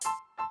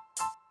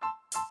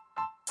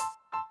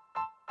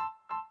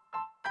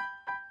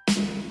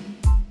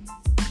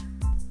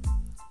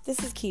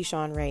This is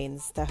Keyshawn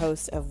Rains, the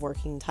host of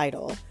Working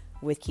Title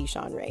with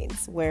Keyshawn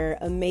Rains, where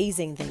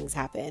amazing things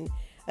happen.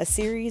 A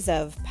series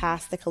of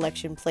pass the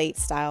collection plate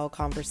style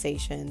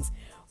conversations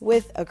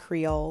with a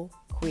Creole,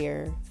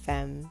 queer,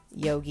 femme,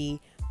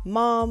 yogi,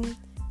 mom,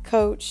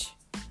 coach,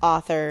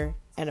 author,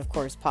 and of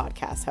course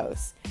podcast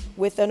host,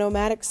 with a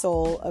nomadic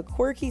soul, a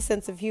quirky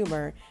sense of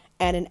humor,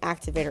 and an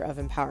activator of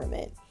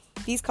empowerment.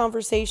 These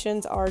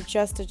conversations are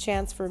just a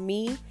chance for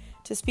me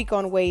to speak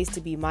on ways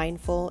to be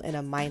mindful in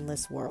a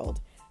mindless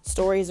world.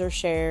 Stories are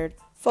shared,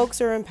 folks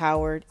are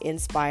empowered,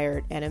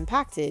 inspired, and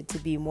impacted to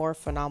be more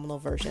phenomenal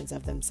versions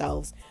of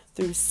themselves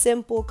through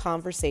simple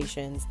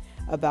conversations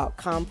about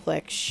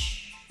complex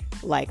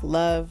like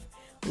love,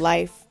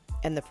 life,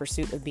 and the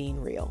pursuit of being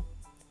real.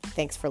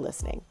 Thanks for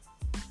listening.